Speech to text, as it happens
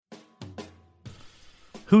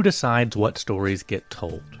Who decides what stories get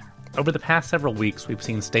told? Over the past several weeks, we've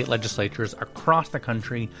seen state legislatures across the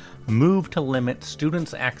country move to limit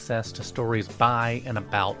students' access to stories by and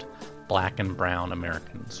about Black and brown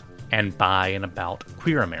Americans, and by and about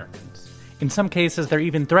queer Americans. In some cases, they're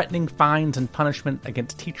even threatening fines and punishment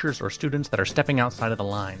against teachers or students that are stepping outside of the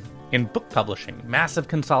line. In book publishing, massive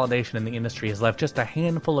consolidation in the industry has left just a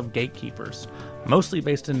handful of gatekeepers, mostly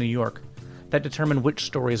based in New York, that determine which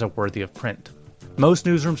stories are worthy of print. Most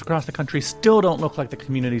newsrooms across the country still don't look like the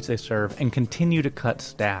communities they serve and continue to cut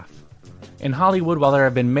staff. In Hollywood, while there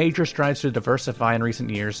have been major strides to diversify in recent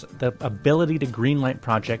years, the ability to greenlight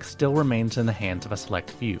projects still remains in the hands of a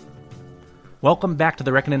select few. Welcome back to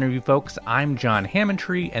The Reckon Interview, folks. I'm John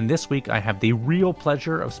Hammontree, and this week I have the real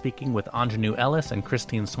pleasure of speaking with Aunjanue Ellis and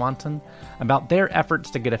Christine Swanson about their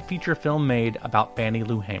efforts to get a feature film made about Fannie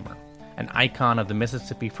Lou Hamer, an icon of the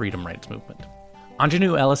Mississippi Freedom Rights Movement.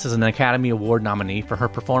 Aunjanue Ellis is an Academy Award nominee for her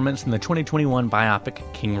performance in the 2021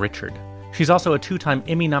 biopic King Richard. She's also a two-time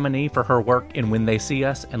Emmy nominee for her work in When They See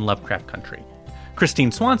Us and Lovecraft Country.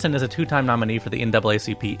 Christine Swanson is a two-time nominee for the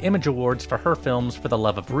NAACP Image Awards for her films For the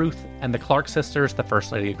Love of Ruth and The Clark Sisters, The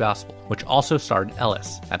First Lady of Gospel, which also starred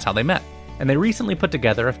Ellis. That's how they met. And they recently put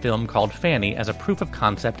together a film called Fannie as a proof of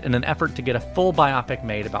concept in an effort to get a full biopic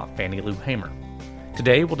made about Fannie Lou Hamer.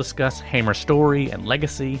 Today we'll discuss Hamer's story and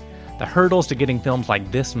legacy, the hurdles to getting films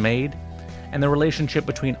like this made, and the relationship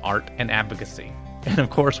between art and advocacy. And of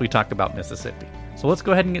course, we talked about Mississippi. So let's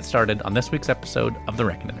go ahead and get started on this week's episode of The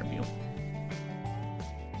Reckon Interview.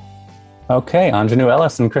 Okay, Aunjanue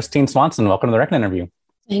Ellis and Christine Swanson, welcome to The Reckon Interview.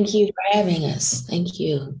 Thank you for having us. Thank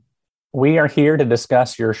you. We are here to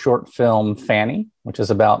discuss your short film, Fannie, which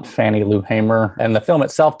is about Fannie Lou Hamer. And the film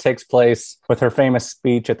itself takes place with her famous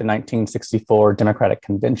speech at the 1964 Democratic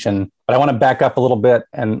Convention. But I want to back up a little bit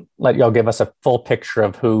and let y'all give us a full picture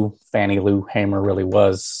of who Fannie Lou Hamer really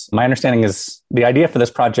was. My understanding is the idea for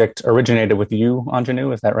this project originated with you,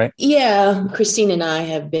 Aunjanue, is that right? Yeah, Christine and I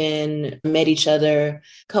have met each other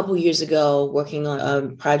a couple years ago working on a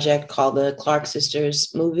project called the Clark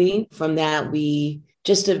Sisters movie. From that, we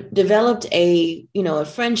just developed a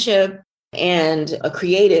friendship and a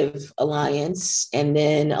creative alliance, and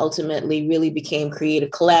then ultimately really became creative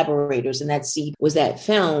collaborators. And that seed was that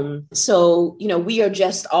film. So, we are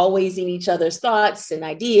just always in each other's thoughts and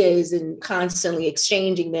ideas and constantly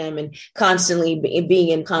exchanging them and constantly being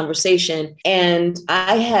in conversation. And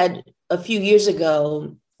I had a few years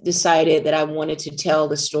ago decided that I wanted to tell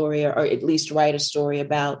the story or at least write a story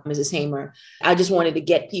about Mrs. Hamer. I just wanted to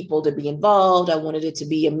get people to be involved. I wanted it to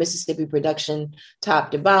be a Mississippi production, top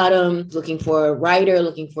to bottom, looking for a writer,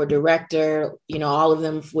 looking for a director. All of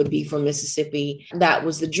them would be from Mississippi. That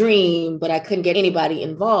was the dream, but I couldn't get anybody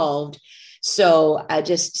involved. So I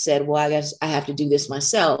just said, well, I guess I have to do this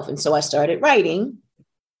myself. And so I started writing.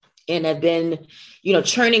 And I've been,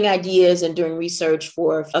 churning ideas and doing research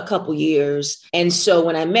for a couple years. And so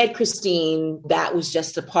when I met Christine, that was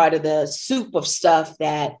just a part of the soup of stuff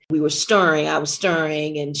that we were stirring. I was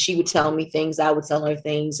stirring, and she would tell me things, I would tell her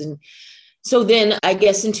things. And so then I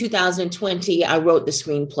guess in 2020, I wrote the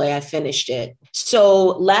screenplay. I finished it. So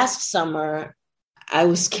last summer, I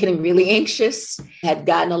was getting really anxious, had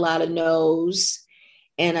gotten a lot of no's.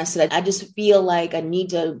 And I said, I just feel like I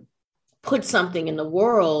need to put something in the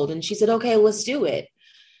world. And she said, okay, let's do it.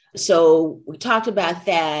 So we talked about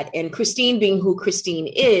that. And Christine, being who Christine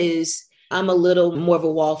is, I'm a little more of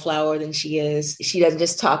a wallflower than she is. She doesn't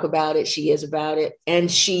just talk about it, she is about it.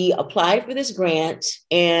 And she applied for this grant,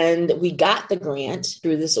 and we got the grant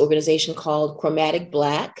through this organization called Chromatic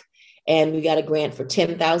Black. And we got a grant for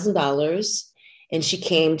 $10,000. And she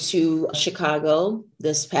came to Chicago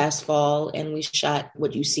this past fall, and we shot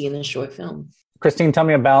what you see in the short film. Christine, tell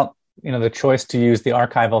me about the choice to use the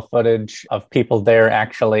archival footage of people there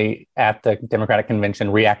actually at the Democratic Convention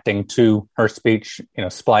reacting to her speech,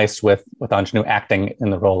 spliced with Aunjanue acting in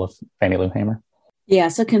the role of Fannie Lou Hamer. Yeah,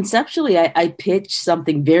 so conceptually, I pitched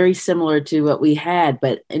something very similar to what we had,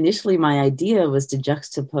 but initially my idea was to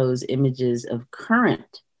juxtapose images of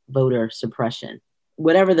current voter suppression,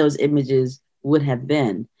 whatever those images would have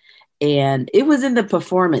been. And it was in the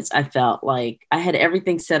performance, I felt like I had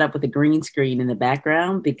everything set up with a green screen in the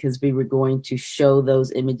background because we were going to show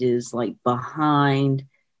those images like behind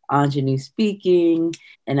Aunjanue speaking.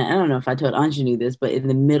 And I don't know if I told Aunjanue this, but in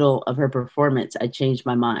the middle of her performance, I changed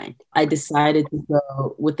my mind. I decided to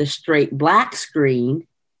go with a straight black screen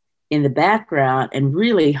in the background and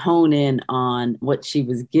really hone in on what she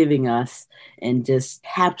was giving us and just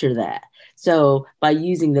capture that. So by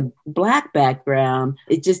using the black background,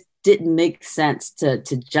 it just didn't make sense to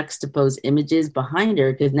juxtapose images behind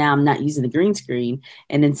her, because now I'm not using the green screen.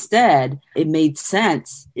 And instead, it made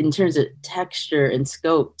sense in terms of texture and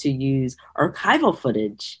scope to use archival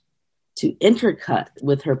footage to intercut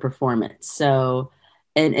with her performance. So,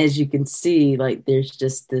 and as you can see, like there's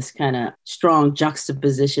just this kind of strong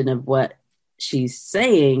juxtaposition of what she's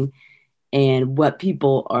saying and what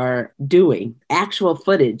people are doing. Actual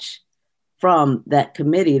footage from that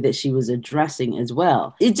committee that she was addressing as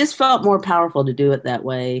well. It just felt more powerful to do it that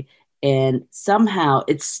way. And somehow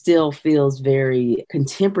it still feels very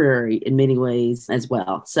contemporary in many ways as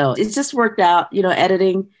well. So it's just worked out,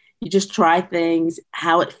 editing, you just try things.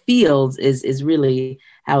 How it feels is really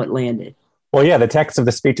how it landed. Well, yeah, the text of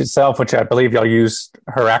the speech itself, which I believe y'all used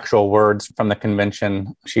her actual words from the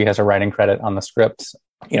convention. She has a writing credit on the script,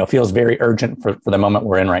 feels very urgent for the moment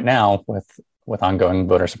we're in right now with ongoing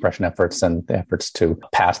voter suppression efforts and the efforts to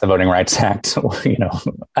pass the Voting Rights Act,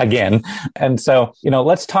 again. And so,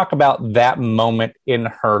 let's talk about that moment in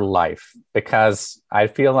her life, because I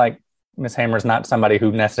feel like Ms. Hamer is not somebody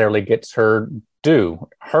who necessarily gets her due.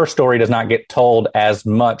 Her story does not get told as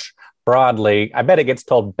much broadly. I bet it gets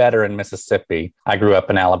told better in Mississippi. I grew up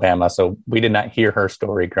in Alabama, so we did not hear her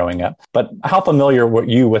story growing up. But how familiar were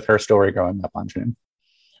you with her story growing up, Anjanette?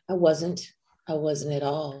 I wasn't at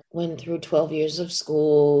all. Went through 12 years of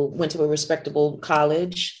school, went to a respectable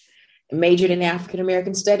college, majored in African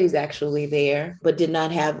American studies actually there, but did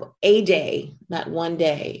not have a day, not one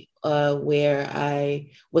day, where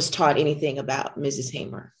I was taught anything about Mrs.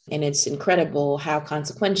 Hamer. And it's incredible how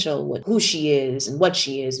consequential who she is and what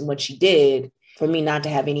she is and what she did for me not to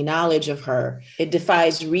have any knowledge of her. It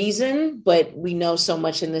defies reason, but we know so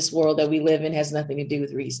much in this world that we live in has nothing to do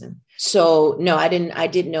with reason. So no, I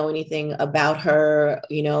didn't know anything about her.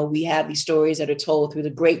 We have these stories that are told through the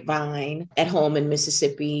grapevine at home in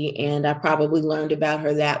Mississippi, and I probably learned about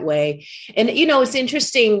her that way. And, it's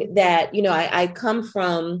interesting that, I come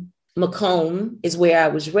from Macomb, is where I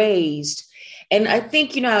was raised. And I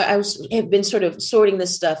think, have been sort of sorting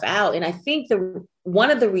this stuff out. And I think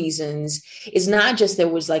one of the reasons is not just there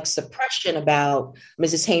was like suppression about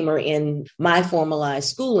Mrs. Hamer in my formalized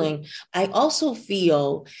schooling. I also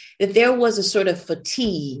feel that there was a sort of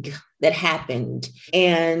fatigue that happened.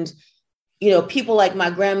 And, people like my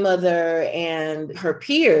grandmother and her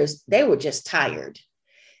peers, they were just tired.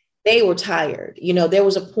 They were tired. There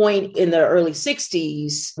was a point in the early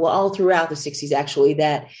 60s, well, all throughout the 60s, actually,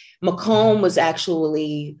 that Macomb was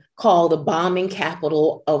actually called the bombing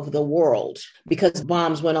capital of the world because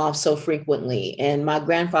bombs went off so frequently. And my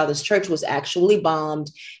grandfather's church was actually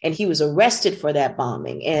bombed, and he was arrested for that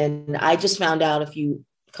bombing. And I just found out a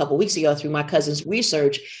couple weeks ago through my cousin's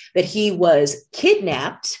research that he was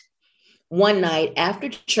kidnapped one night after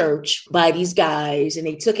church by these guys, and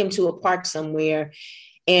they took him to a park somewhere.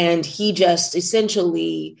 And he just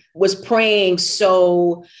essentially was praying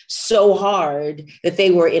so hard that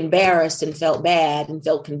they were embarrassed and felt bad and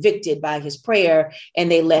felt convicted by his prayer,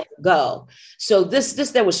 and they let him go. So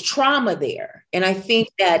there was trauma there. And I think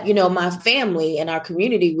that, my family and our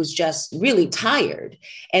community was just really tired.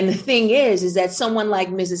 And the thing is that someone like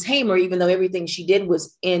Mrs. Hamer, even though everything she did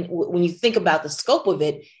was when you think about the scope of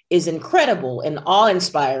it, is incredible and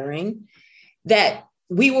awe-inspiring, that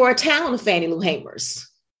we were a town of Fannie Lou Hamers.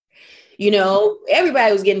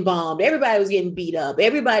 Everybody was getting bombed. Everybody was getting beat up.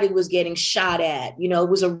 Everybody was getting shot at. It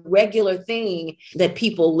was a regular thing that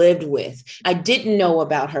people lived with. I didn't know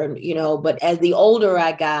about her, but as the older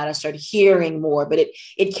I got, I started hearing more. But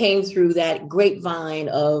it came through that grapevine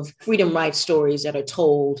of freedom rights stories that are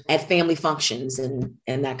told at family functions and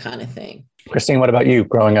that kind of thing. Christine, what about you?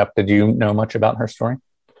 Growing up, did you know much about her story?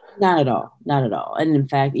 Not at all. And in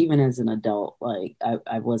fact, even as an adult, like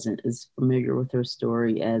I wasn't as familiar with her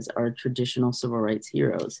story as our traditional civil rights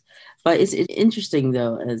heroes. But it's interesting,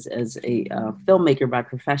 though, as a filmmaker by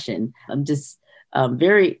profession, I'm just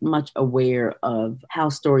very much aware of how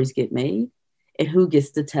stories get made and who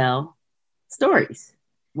gets to tell stories.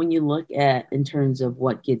 When you look at in terms of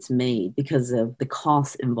what gets made, because of the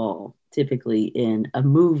costs involved, typically in a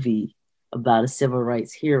movie about a civil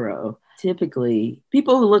rights hero, typically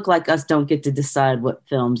people who look like us don't get to decide what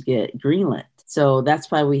films get greenlit. So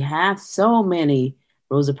that's why we have so many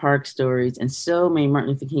Rosa Parks stories and so many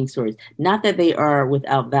Martin Luther King stories. Not that they are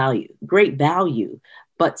without value, great value,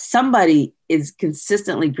 but somebody is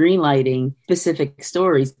consistently greenlighting specific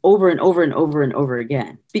stories over and over and over and over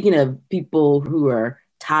again. Speaking of people who are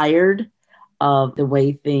tired of the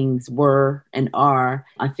way things were and are,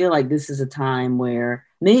 I feel like this is a time where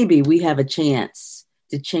maybe we have a chance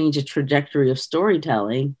to change the trajectory of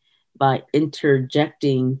storytelling by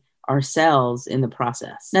interjecting ourselves in the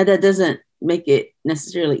process. Now, that doesn't make it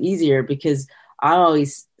necessarily easier, because I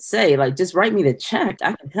always say, like, just write me the check.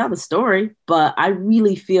 I can tell the story, but I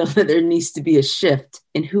really feel that there needs to be a shift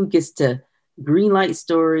in who gets to greenlight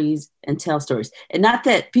stories and tell stories. And not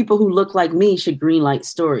that people who look like me should greenlight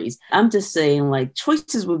stories. I'm just saying, like,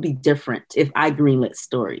 choices would be different if I greenlit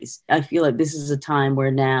stories. I feel like this is a time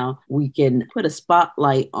where now we can put a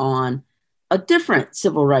spotlight on a different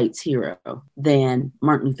civil rights hero than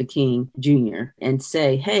Martin Luther King Jr. and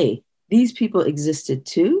say, hey, these people existed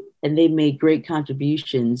too, and they made great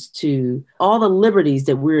contributions to all the liberties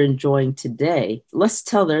that we're enjoying today. Let's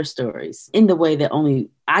tell their stories in the way that only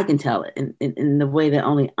I can tell it, in the way that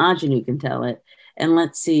only Anjanou can tell it. And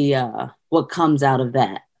let's see what comes out of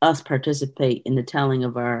that, us participate in the telling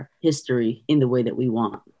of our history in the way that we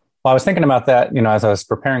want. Well, I was thinking about that, as I was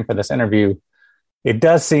preparing for this interview. It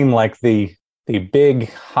does seem like the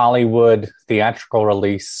big Hollywood theatrical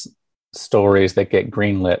release stories that get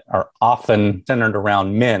greenlit are often centered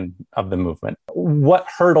around men of the movement. What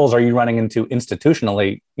hurdles are you running into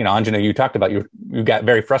institutionally? Anjanou, you talked about you got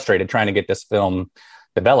very frustrated trying to get this film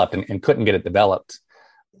developed and couldn't get it developed.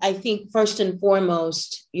 I think first and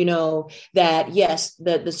foremost, that yes,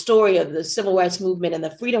 the story of the civil rights movement and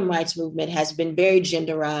the freedom rights movement has been very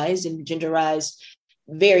genderized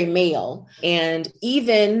very male. And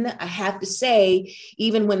even, I have to say,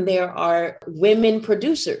 even when there are women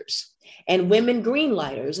producers and women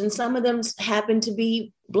greenlighters, and some of them happen to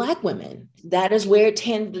be Black women, that is where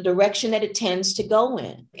the direction that it tends to go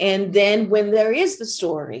in. And then when there is the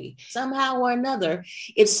story, somehow or another,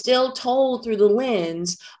 it's still told through the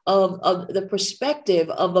lens of the perspective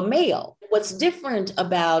of a male. What's different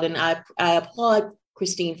about, and I applaud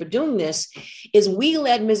Christine for doing this, is we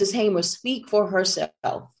let Mrs. Hamer speak for herself.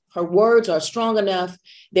 Her words are strong enough.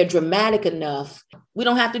 They're dramatic enough. We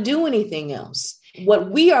don't have to do anything else. What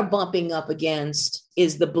we are bumping up against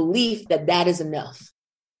is the belief that that is enough.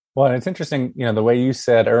 Well, it's interesting, the way you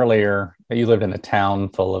said earlier that you lived in a town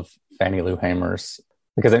full of Fannie Lou Hamers,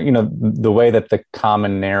 because, the way that the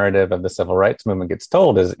common narrative of the civil rights movement gets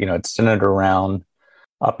told is, it's centered around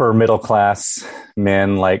upper middle class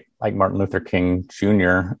men like Martin Luther King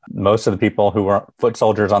Jr. Most of the people who were foot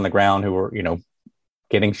soldiers on the ground who were,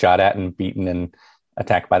 getting shot at and beaten and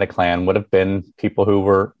attacked by the Klan would have been people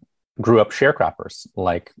who grew up sharecroppers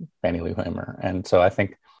like Fannie Lou Hamer. And so I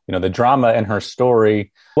think, the drama in her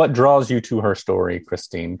story, what draws you to her story,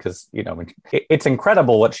 Christine? Because, it's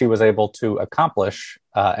incredible what she was able to accomplish.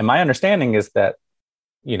 And my understanding is that,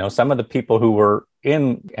 some of the people who were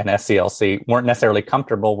in an SCLC weren't necessarily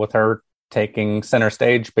comfortable with her taking center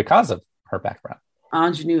stage because of her background.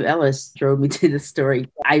 Anjanou Ellis drove me to the story.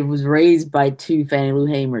 I was raised by two Fannie Lou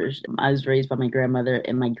Hamers. I was raised by my grandmother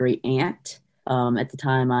and my great aunt. At the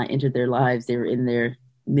time I entered their lives, they were in their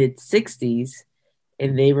mid-60s,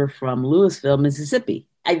 and they were from Louisville, Mississippi.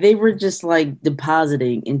 They were just like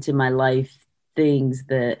depositing into my life things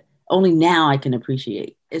that only now I can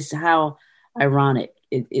appreciate. It's how ironic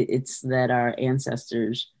it's that our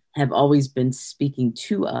ancestors have always been speaking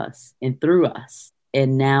to us and through us.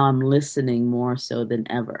 And now I'm listening more so than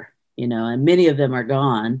ever, and many of them are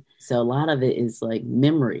gone. So a lot of it is like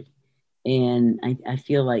memory. And I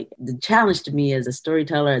feel like the challenge to me as a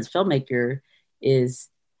storyteller, as a filmmaker, is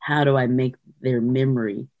how do I make their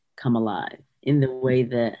memory come alive in the way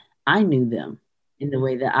that I knew them, in the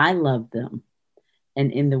way that I loved them,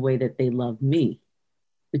 and in the way that they love me,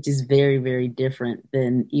 which is very, very different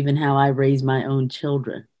than even how I raise my own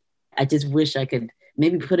children. I just wish I could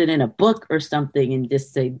maybe put it in a book or something and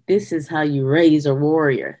just say, this is how you raise a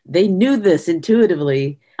warrior. They knew this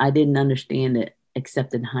intuitively. I didn't understand it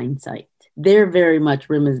except in hindsight. They're very much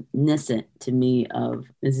reminiscent to me of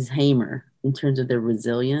Mrs. Hamer in terms of their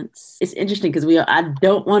resilience. It's interesting because I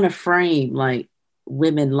don't want to frame like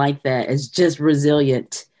women like that as just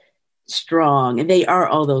resilient, strong, and they are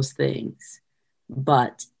all those things.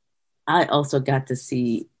 But I also got to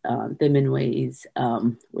see them in ways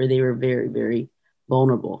where they were very, very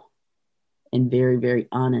vulnerable and very, very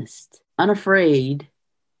honest, unafraid,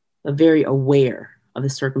 but very aware of the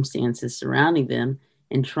circumstances surrounding them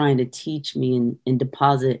and trying to teach me and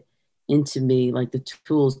deposit into me like the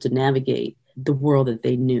tools to navigate the world that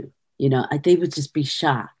they knew. They would just be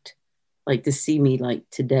shocked, like to see me like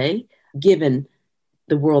today, given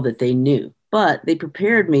the world that they knew. But they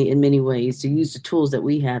prepared me in many ways to use the tools that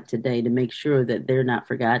we have today to make sure that they're not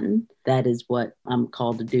forgotten. That is what I'm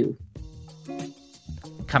called to do.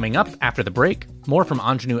 Coming up after the break, more from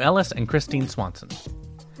Anjanou Ellis and Christine Swanson.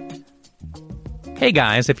 Hey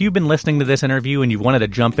guys, if you've been listening to this interview and you've wanted to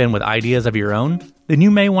jump in with ideas of your own, then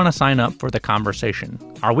you may want to sign up for The Conversation,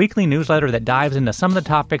 our weekly newsletter that dives into some of the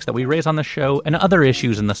topics that we raise on the show and other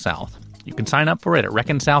issues in the South. You can sign up for it at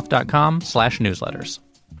reckonsouth.com/newsletters.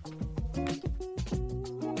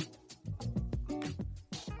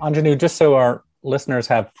 Anjanou, just so our listeners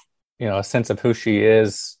have, a sense of who she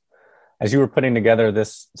is, as you were putting together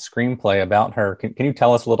this screenplay about her, can you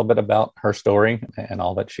tell us a little bit about her story and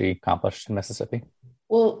all that she accomplished in Mississippi?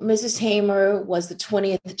 Well, Mrs. Hamer was the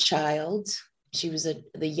 20th child. She was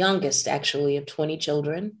the youngest, actually, of 20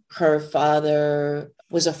 children. Her father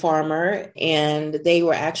was a farmer, and they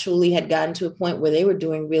had gotten to a point where they were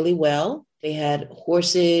doing really well. They had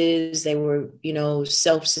horses, they were,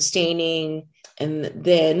 self-sustaining. And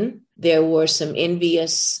then there were some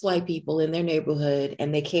envious white people in their neighborhood,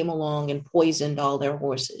 and they came along and poisoned all their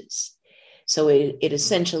horses. So it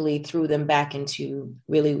essentially threw them back into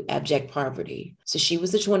really abject poverty. So she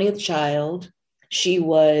was the 20th child. She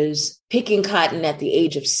was picking cotton at the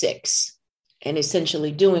age of 6, and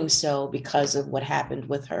essentially doing so because of what happened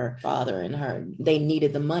with her father and her. They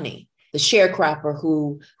needed the money. The sharecropper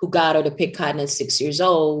who got her to pick cotton at 6 years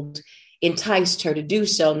old enticed her to do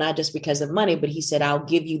so, not just because of money, but he said, I'll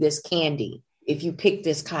give you this candy if you pick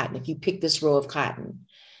this cotton, if you pick this row of cotton.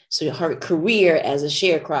 So her career as a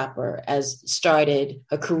sharecropper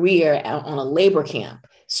her career on a labor camp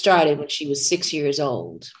started when she was 6 years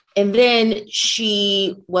old. And then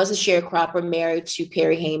she was a sharecropper married to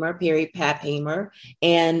Perry Pap Hamer.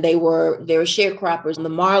 And they were sharecroppers in the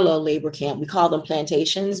Marlow labor camp. We call them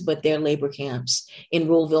plantations, but they're labor camps in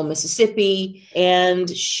Ruleville, Mississippi. And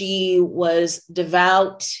she was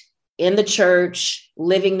devout in the church,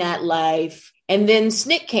 living that life. And then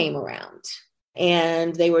SNCC came around.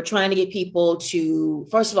 And they were trying to get people to,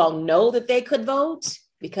 first of all, know that they could vote,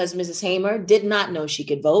 because Mrs. Hamer did not know she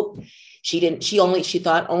could vote. She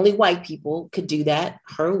thought only white people could do that,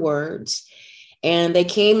 her words. And they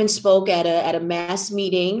came and spoke at a mass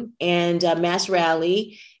meeting and a mass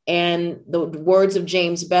rally. And the words of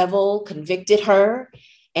James Bevel convicted her,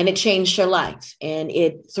 and it changed her life. And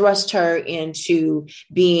it thrust her into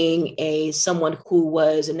being someone who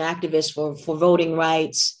was an activist for voting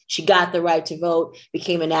rights. She got the right to vote,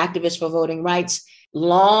 became an activist for voting rights.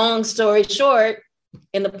 Long story short,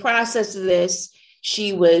 in the process of this,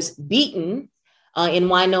 she was beaten in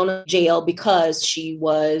Winona jail because she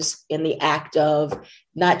was in the act of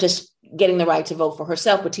not just getting the right to vote for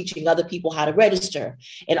herself, but teaching other people how to register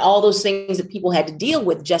and all those things that people had to deal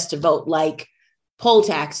with just to vote, like poll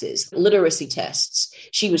taxes, literacy tests.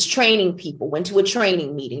 She was training people, went to a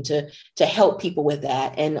training meeting to help people with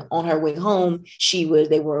that. And on her way home,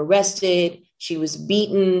 they were arrested. She was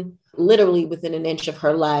beaten literally within an inch of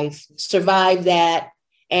her life, survived that,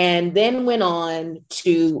 and then went on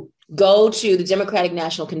to go to the Democratic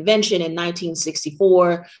National Convention in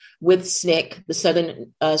 1964 with SNCC, the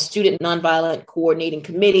Southern Student Nonviolent Coordinating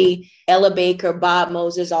Committee, Ella Baker, Bob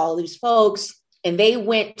Moses, all these folks. And they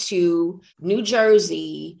went to New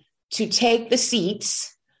Jersey to take the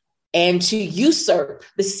seats and to usurp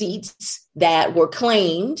the seats that were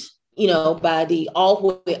claimed, by the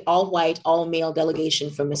all-white, all-male delegation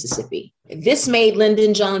from Mississippi. This made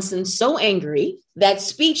Lyndon Johnson so angry. That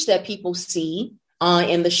speech that people see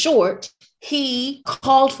in the short, he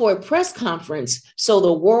called for a press conference so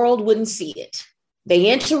the world wouldn't see it.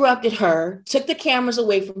 They interrupted her, took the cameras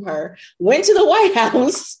away from her, went to the White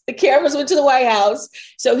House. The cameras went to the White House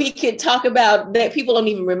so he could talk about that. People don't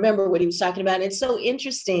even remember what he was talking about. And it's so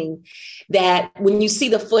interesting that when you see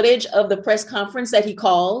the footage of the press conference that he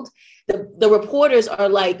called, the reporters are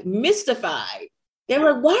like mystified.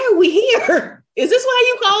 They're like, why are we here? Is this why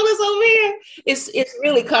you called us over here? It's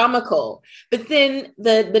really comical. But then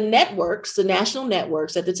the networks, the national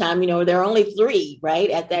networks at the time, there are only 3, right?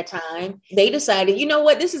 At that time, they decided, you know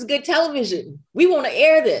what, this is good television. We want to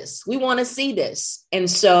air this. We want to see this.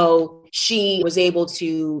 And so she was able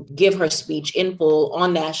to give her speech in full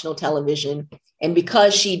on national television. And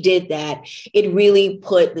because she did that, it really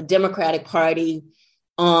put the Democratic Party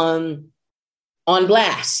on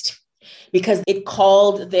blast, because it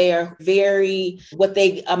called their what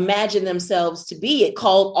they imagined themselves to be. It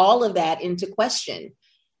called all of that into question,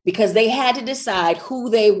 because they had to decide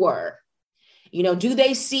who they were. Do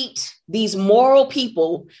they seat these moral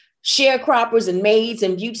people, sharecroppers and maids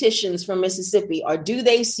and beauticians from Mississippi, or do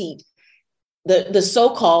they seat the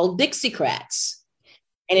so-called Dixiecrats?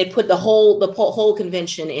 And it put the whole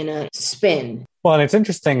convention in a spin. Well, and it's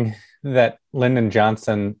interesting that Lyndon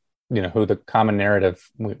Johnson, who the common narrative,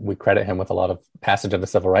 we credit him with a lot of passage of the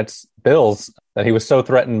civil rights bills, that he was so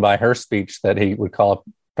threatened by her speech that he would call a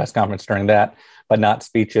press conference during that, but not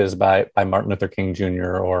speeches by Martin Luther King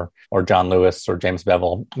Jr. or John Lewis or James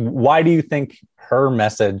Bevel. Why do you think her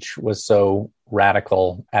message was so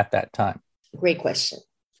radical at that time? Great question.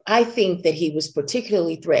 I think that he was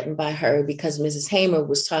particularly threatened by her because Mrs. Hamer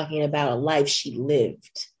was talking about a life she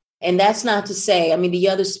lived. And that's not to say, I mean, the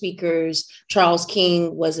other speakers, Charles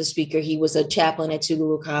King was a speaker. He was a chaplain at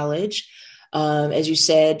Tougaloo College. As you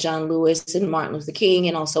said, John Lewis and Martin Luther King,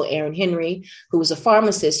 and also Aaron Henry, who was a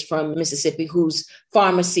pharmacist from Mississippi, whose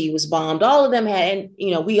pharmacy was bombed. All of them had,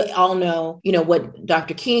 and, we all know, what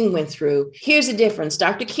Dr. King went through. Here's the difference.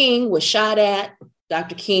 Dr. King was shot at.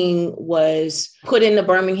 Dr. King was put in the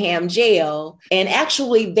Birmingham jail. And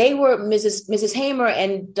actually, they were, Mrs. Hamer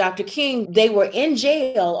and Dr. King, they were in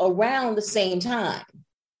jail around the same time.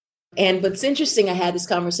 And what's interesting, I had this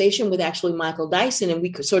conversation with actually Michael Dyson, and we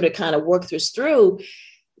could sort of kind of work this through.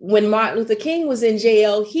 When Martin Luther King was in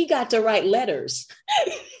jail, he got to write letters.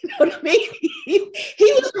 You know what I mean? He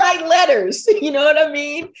was writing letters. You know what I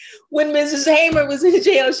mean? When Mrs. Hamer was in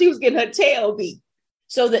jail, she was getting her tail beat.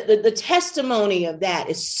 So the testimony of that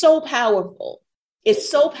is so powerful.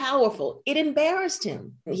 It's so powerful. It embarrassed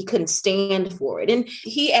him. He couldn't stand for it. And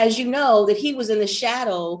he, as you know, that he was in the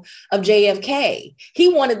shadow of JFK.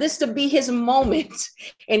 He wanted this to be his moment.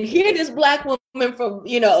 And here this Black woman from,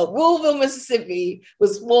 Louisville, Mississippi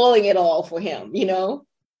was spoiling it all for him,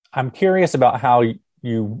 I'm curious about how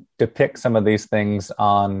you depict some of these things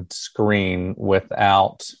on screen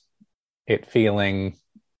without it feeling,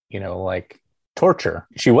 like torture.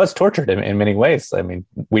 She was tortured in many ways. I mean,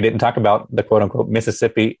 we didn't talk about the quote unquote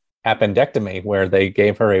Mississippi appendectomy, where they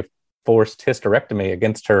gave her a forced hysterectomy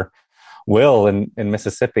against her will in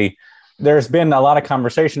Mississippi. There's been a lot of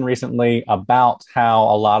conversation recently about how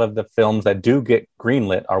a lot of the films that do get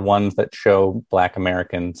greenlit are ones that show Black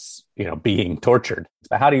Americans, being tortured.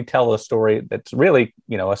 But how do you tell a story that's really,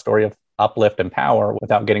 a story of uplift and power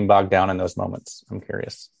without getting bogged down in those moments? I'm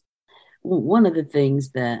curious. One of the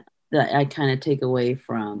things that I kind of take away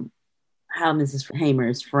from how Mrs. Hamer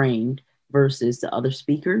is framed versus the other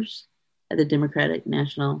speakers at the Democratic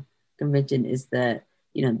National Convention is that,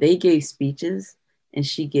 they gave speeches and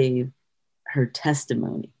she gave her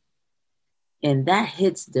testimony. And that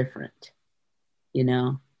hits different,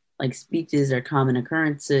 like speeches are common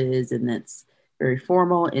occurrences, and that's very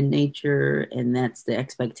formal in nature. And that's the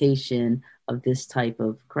expectation of this type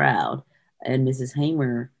of crowd. And Mrs.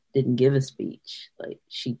 Hamer didn't give a speech. Like,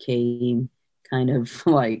 she came kind of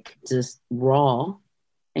like just raw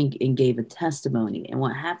and gave a testimony. And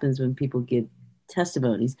what happens when people give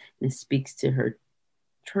testimonies, and it speaks to her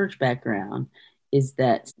church background, is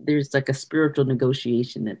that there's like a spiritual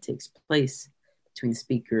negotiation that takes place between the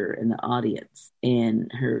speaker and the audience.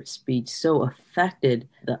 And her speech so affected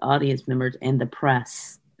the audience members and the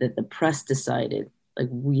press that the press decided, like,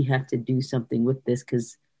 we have to do something with this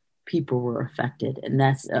because people were affected. And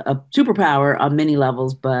that's a superpower on many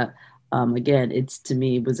levels. But again, to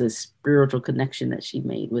me, it was a spiritual connection that she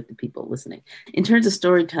made with the people listening. In terms of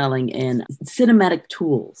storytelling and cinematic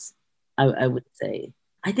tools, I would say,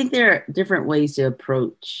 I think there are different ways to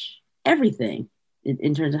approach everything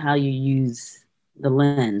in terms of how you use the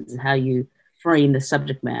lens, how you frame the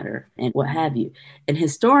subject matter and what have you. And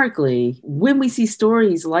historically, when we see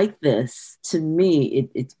stories like this, to me,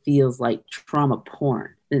 it feels like trauma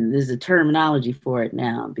porn. And there's a terminology for it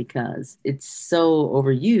now because it's so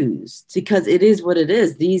overused, because it is what it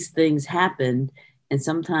is. These things happened. And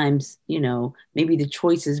sometimes, maybe the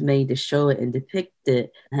choices made to show it and depict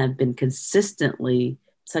it have been consistently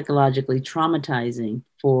psychologically traumatizing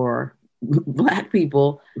for Black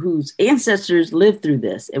people whose ancestors lived through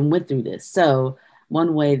this and went through this. So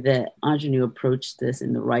one way that Aunjanue approached this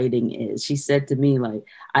in the writing is, she said to me, like,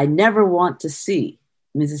 I never want to see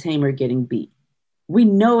Mrs. Hamer getting beat. We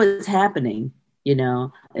know it's happening,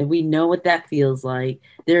 and we know what that feels like.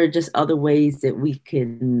 There are just other ways that we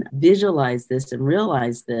can visualize this and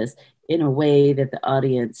realize this in a way that the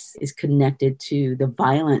audience is connected to the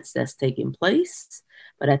violence that's taking place,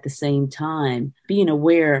 but at the same time, being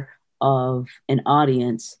aware of an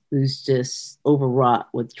audience who's just overwrought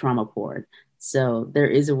with trauma porn. So there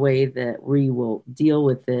is a way that we will deal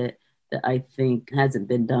with it that I think hasn't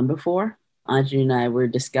been done before. Aunjanue and I were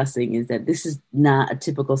discussing is that this is not a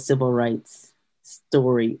typical civil rights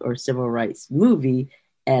story or civil rights movie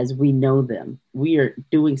as we know them. We are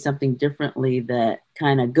doing something differently that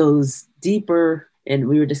kind of goes deeper, and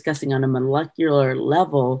we were discussing on a molecular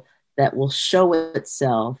level that will show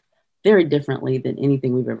itself very differently than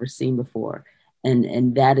anything we've ever seen before.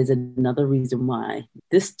 And that is another reason why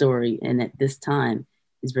this story and at this time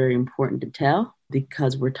is very important to tell,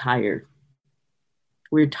 because we're tired.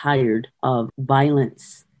 We're tired of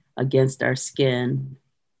violence against our skin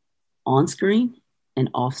on screen and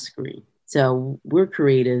off screen. So we're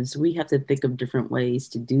creatives. We have to think of different ways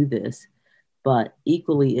to do this, but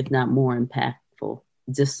equally, if not more impactful,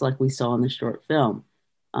 just like we saw in the short film.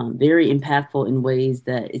 Very impactful in ways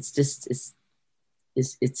that it's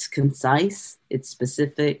concise, it's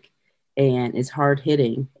specific, and it's hard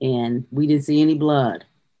hitting. And we didn't see any blood.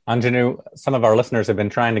 Anjanou, some of our listeners have been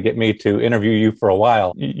trying to get me to interview you for a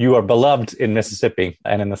while. You are beloved in Mississippi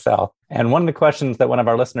and in the South. And one of the questions that one of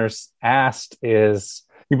our listeners asked is,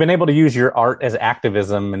 you've been able to use your art as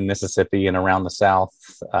activism in Mississippi and around the South,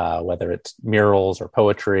 whether it's murals or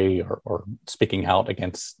poetry or speaking out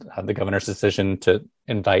against the governor's decision to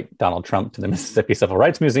invite Donald Trump to the Mississippi Civil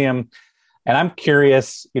Rights Museum. And I'm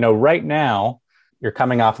curious, right now, you're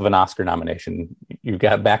coming off of an Oscar nomination. You've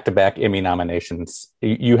got back-to-back Emmy nominations.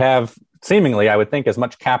 You have seemingly, I would think, as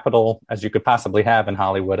much capital as you could possibly have in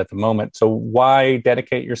Hollywood at the moment. So why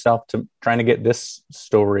dedicate yourself to trying to get this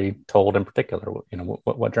story told in particular?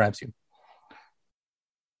 What drives you?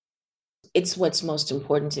 It's what's most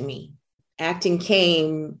important to me. Acting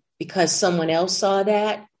came because someone else saw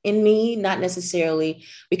that in me, not necessarily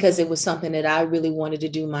because it was something that I really wanted to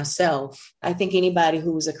do myself. I think anybody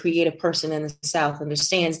who's a creative person in the South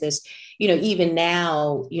understands this. Even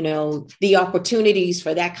now, the opportunities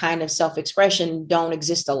for that kind of self-expression don't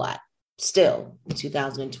exist a lot. Still in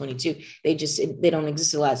 2022, they don't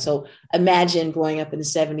exist a lot. So imagine growing up in the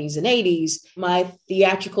 70s and 80s, my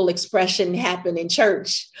theatrical expression happened in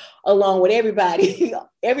church along with everybody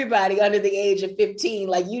under the age of 15.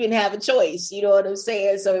 Like, you didn't have a choice, you know what I'm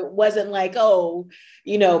saying? So it wasn't like,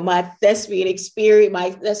 my thespian experience,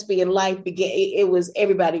 my thespian life began. It was,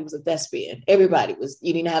 everybody was a thespian. You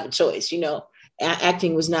didn't have a choice,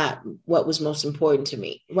 Acting was not what was most important to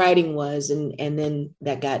me. Writing was, and then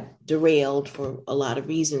that got derailed for a lot of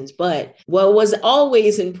reasons. But what was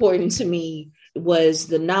always important to me was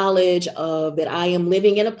the knowledge of that I am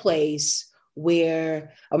living in a place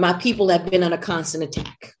where my people have been under constant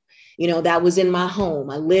attack. That was in my home.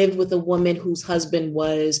 I lived with a woman whose husband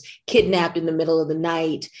was kidnapped in the middle of the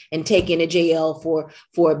night and taken to jail for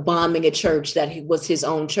bombing a church that was his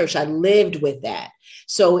own church. I lived with that.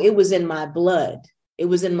 So it was in my blood. It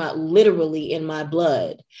was literally in my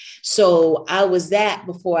blood. So I was that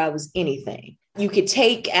before I was anything. You could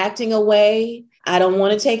take acting away. I don't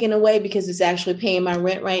want to take it away because it's actually paying my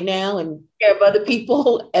rent right now and care of other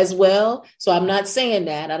people as well. So I'm not saying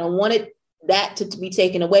that. I don't want that to be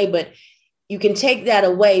taken away, but you can take that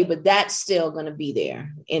away, but that's still going to be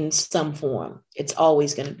there in some form. It's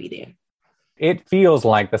always going to be there. It feels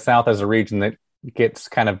like the South is a region that gets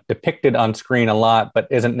kind of depicted on screen a lot, but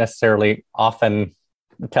isn't necessarily often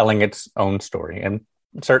telling its own story. And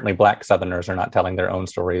certainly Black Southerners are not telling their own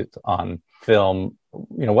stories on film.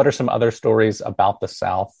 What are some other stories about the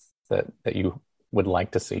South that you would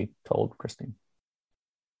like to see told, Christine?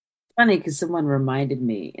 Funny because someone reminded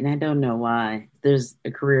me, and I don't know why, there's a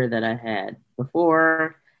career that I had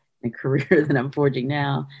before, a career that I'm forging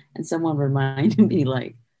now, and someone reminded me,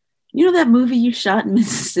 like, that movie you shot in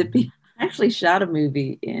Mississippi? I actually shot a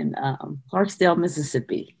movie in Clarksdale,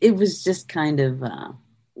 Mississippi. It was just kind of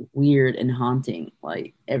weird and haunting,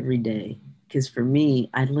 like, every day. Because for me,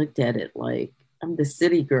 I looked at it like I'm the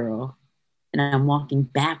city girl and I'm walking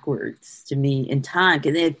backwards to me in time,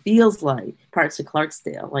 because it feels like parts of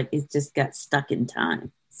Clarksdale, like it just got stuck in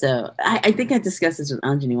time. So I think I discussed this with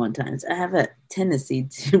Anjanou one time. I have a tendency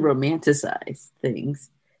to romanticize things.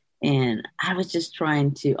 And I was just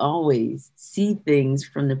trying to always see things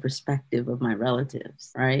from the perspective of my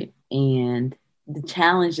relatives, right? And the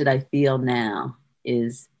challenge that I feel now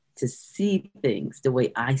is to see things the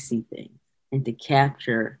way I see things and to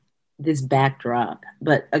capture this backdrop.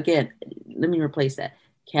 But again, let me replace that.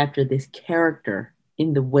 Capture this character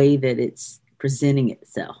in the way that it's presenting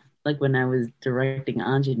itself. Like when I was directing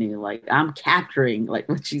Anjanou, like I'm capturing like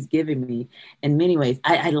what she's giving me in many ways.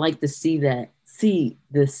 I like to see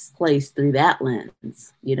this place through that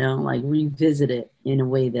lens, like revisit it in a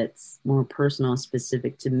way that's more personal and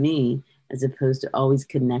specific to me, as opposed to always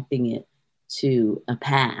connecting it to a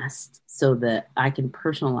past so that I can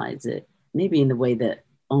personalize it, maybe in the way that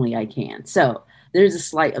only I can. So there's a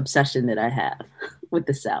slight obsession that I have with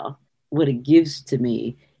the South, what it gives to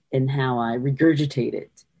me and how I regurgitate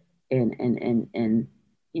it and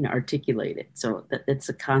articulate it. So that's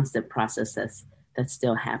a constant process that's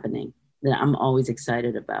still happening, that I'm always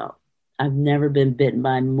excited about. I've never been bitten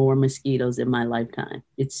by more mosquitoes in my lifetime.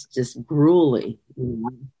 It's just grueling.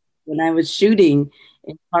 When I was shooting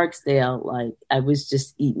in Clarksdale, like I was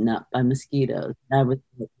just eaten up by mosquitoes. I was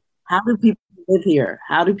like, how do people live here?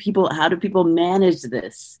 How do people manage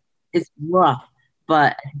this? It's rough,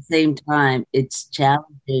 but at the same time, it's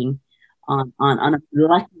challenging on a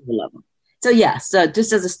molecular level. So yeah, so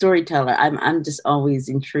just as a storyteller, I'm just always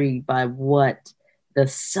intrigued by what the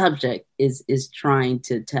subject is trying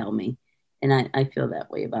to tell me. And I feel that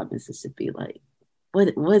way about Mississippi. Like,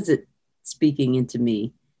 what was it speaking into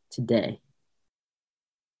me today?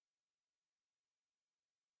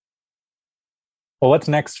 Well, what's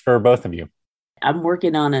next for both of you? I'm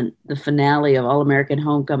working on the finale of All American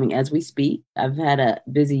Homecoming as we speak. I've had a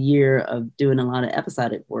busy year of doing a lot of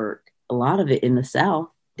episodic work, a lot of it in the South.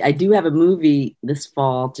 I do have a movie this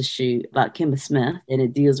fall to shoot about Kimba Smith, and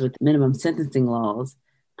it deals with minimum sentencing laws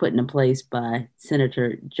put in place by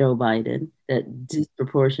Senator Joe Biden that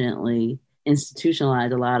disproportionately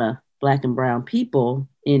institutionalized a lot of Black and brown people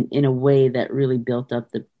in a way that really built up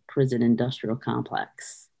the prison industrial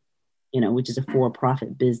complex, which is a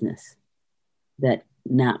for-profit business that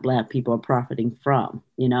not Black people are profiting from.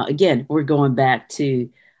 Again, we're going back to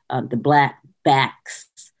the Black backs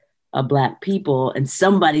of Black people, and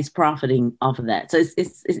somebody's profiting off of that. So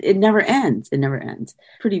it never ends. It never ends.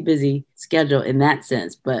 Pretty busy schedule in that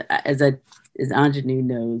sense. But as Anjanou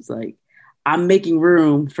knows, like, I'm making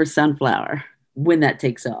room for Sunflower when that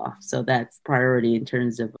takes off. So that's priority in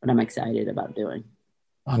terms of what I'm excited about doing.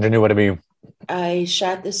 Anjanou, what about you? I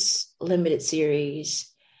shot this limited series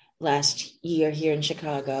last year here in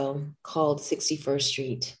Chicago called 61st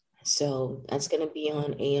Street. So that's going to be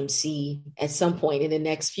on AMC at some point in the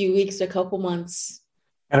next few weeks, a couple months.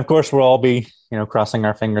 And of course, we'll all be, crossing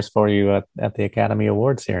our fingers for you at the Academy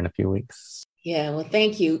Awards here in a few weeks. Yeah, well,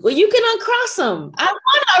 thank you. Well, you can uncross them. I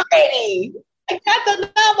won already. I got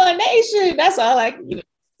the nomination. That's all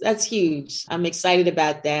that's huge. I'm excited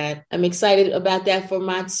about that. I'm excited about that for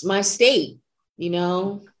my state,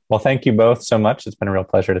 Well, thank you both so much. It's been a real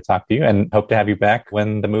pleasure to talk to you, and hope to have you back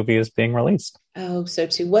when the movie is being released. I hope so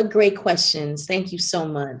too. What great questions. Thank you so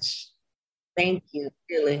much. Thank you,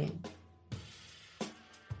 really.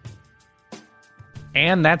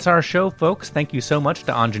 And that's our show, folks. Thank you so much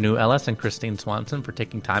to Anjanou Ellis and Christine Swanson for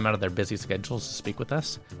taking time out of their busy schedules to speak with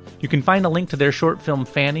us. You can find a link to their short film,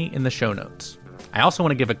 Fanny, in the show notes. I also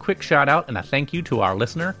want to give a quick shout out and a thank you to our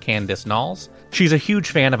listener, Candice Knowles. She's a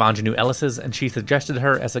huge fan of Anjanou Ellis's, and she suggested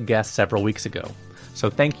her as a guest several weeks ago. So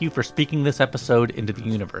thank you for speaking this episode into the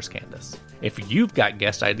universe, Candice. If you've got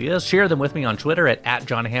guest ideas, share them with me on Twitter at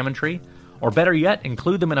 @JohnHammontree, or better yet,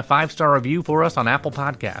 include them in a 5-star review for us on Apple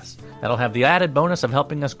Podcasts. That'll have the added bonus of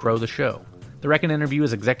helping us grow the show. The Reckon Interview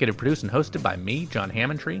is executive produced and hosted by me, John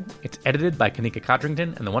Hammontree. It's edited by Kanika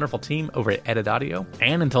Codrington and the wonderful team over at Edit Audio.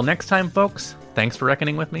 And until next time, folks, thanks for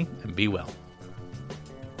reckoning with me, and be well.